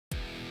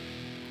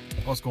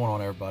What's going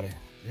on, everybody?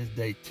 It's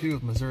day 2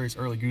 of Missouri's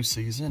early goose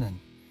season, and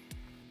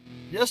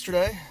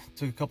yesterday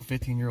took a couple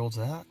 15-year-olds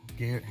out.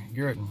 Garrett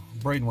and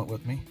Braden went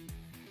with me.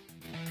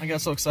 I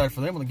got so excited for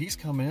them when the geese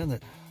come in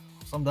that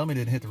some dummy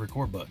didn't hit the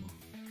record button.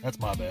 That's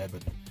my bad,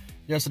 but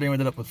yesterday we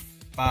ended up with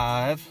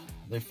 5.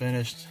 They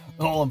finished,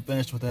 all of them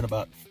finished within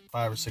about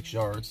 5 or 6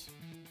 yards.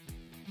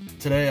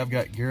 Today I've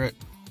got Garrett,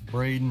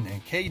 Braden,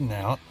 and Caden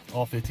out,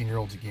 all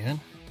 15-year-olds again.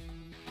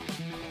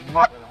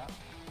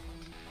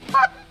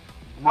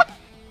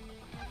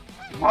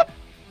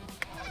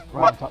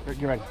 Right on top, get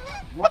ready.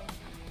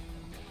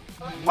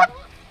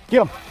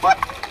 Get him.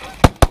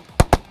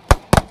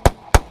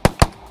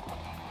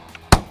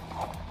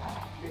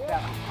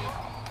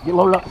 Get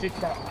loaded up. Shoot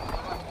that.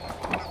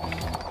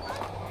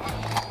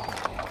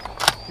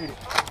 Shoot it.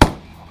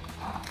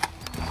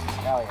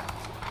 Hell yeah.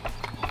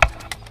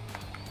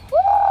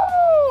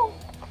 Woo!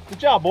 Good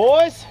job,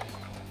 boys.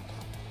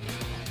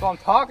 That's what I'm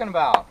talking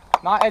about.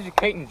 Not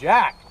educating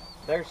Jack.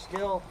 They're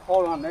still,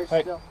 hold on, they're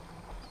still.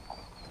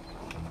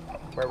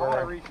 Where?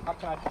 How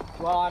can I?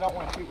 Well, I don't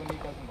want to shoot when he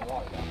goes in the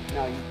water.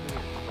 No, you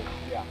can't.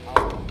 Yeah,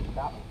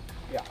 that one.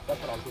 Yeah, that's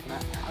what I was looking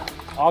at.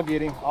 I'll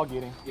get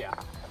him. Yeah.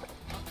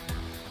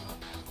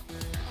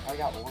 I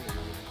got one.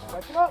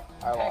 Catch it up.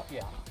 Heck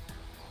yeah.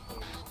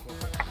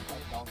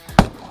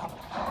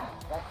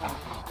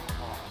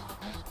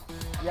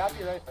 Yeah, I'll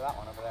be ready for that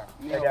one over there.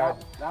 Yeah, Hey,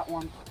 Dad. That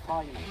one's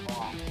probably gonna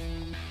fall.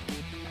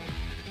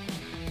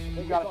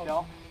 You got a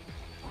shell?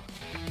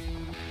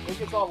 If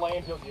it's on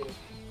land, he'll get it.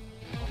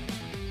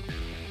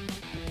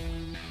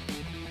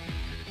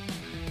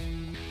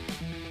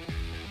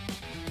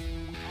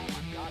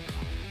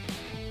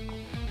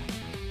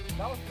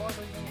 That was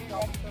farther than he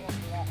almost went on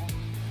that one.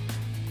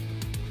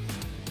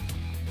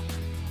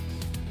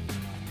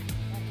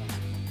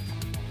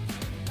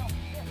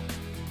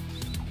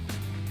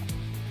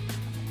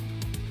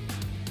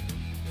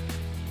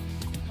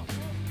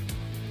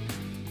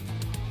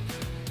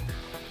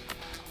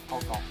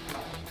 Hold on.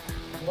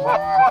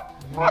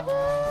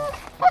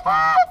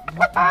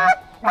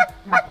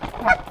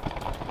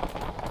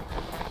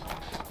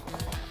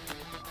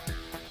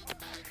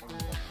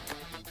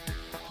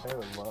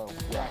 Very low.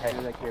 Yeah, hey,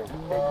 right here.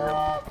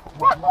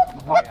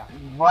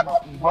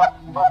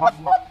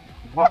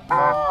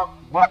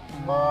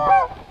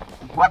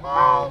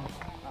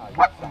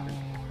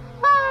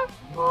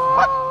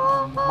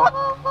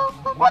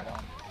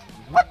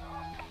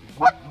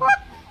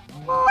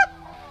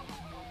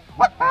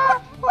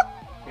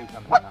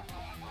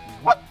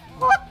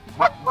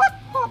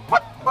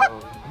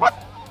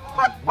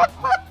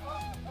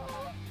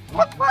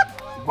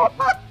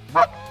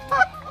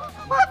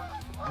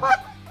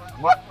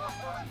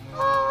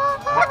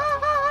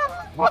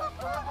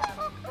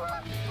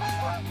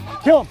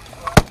 Kill him.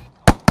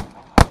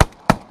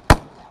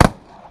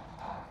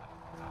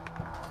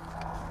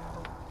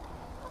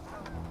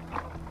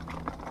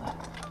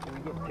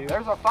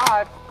 There's our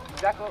 5.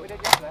 Exactly what we did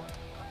yesterday.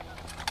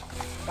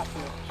 Got 2.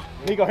 Here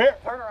you go, here.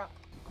 Turn around.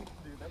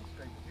 Dude, that's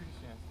straight juice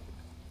chance.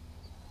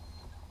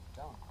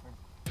 Down.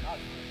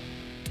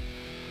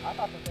 I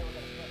thought that they were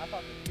going to, I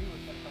thought the 2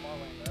 was going to come our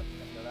way and the rest was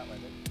going to go that way.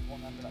 They just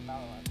won't under that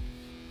power line.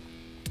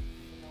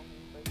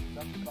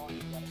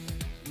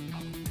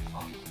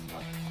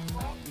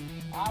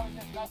 I was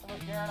just messing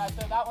with Garrett. I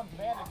said that one's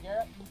banded,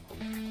 Garrett.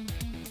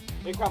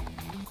 Here you come.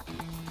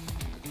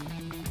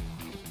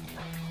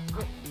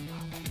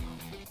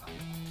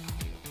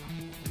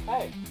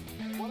 Hey.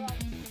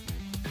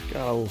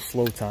 Got a little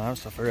slow time,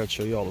 so I figured I'd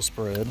show you all the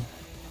spread.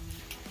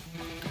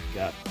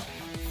 Got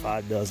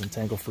 5 dozen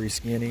Tanglefree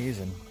skinnies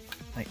and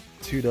I think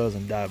 2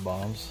 dozen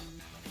divebombs.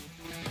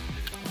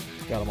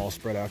 Got them all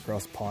spread out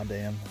across the pond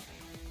dam.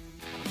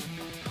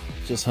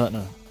 Just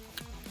hunting a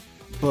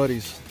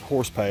buddy's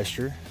horse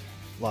pasture.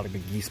 A lot of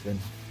big geese been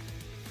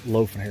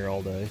loafing here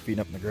all day, feeding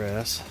up in the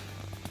grass.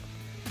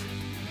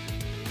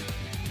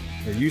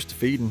 They're used to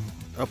feeding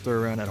up there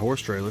around that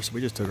horse trailer, so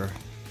we just took our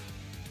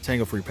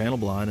Tanglefree panel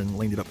blind and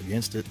leaned it up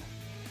against it.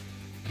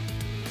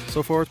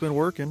 So far it's been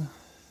working.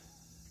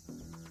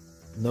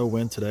 No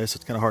wind today, so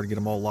it's kind of hard to get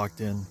them all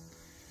locked in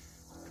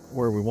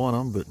where we want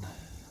them, but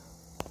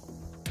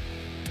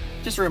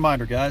just a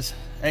reminder, guys,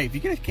 hey, if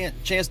you get a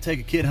chance to take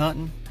a kid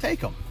hunting,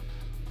 take them.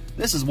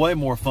 This is way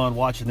more fun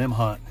watching them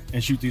hunt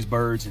and shoot these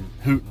birds and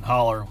hoot and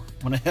holler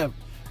when they have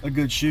a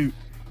good shoot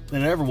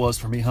than it ever was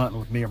for me hunting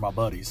with me or my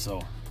buddies. So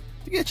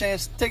if you get a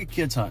chance, take a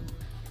kids hunting.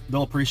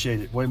 They'll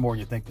appreciate it way more than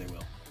you think they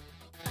will.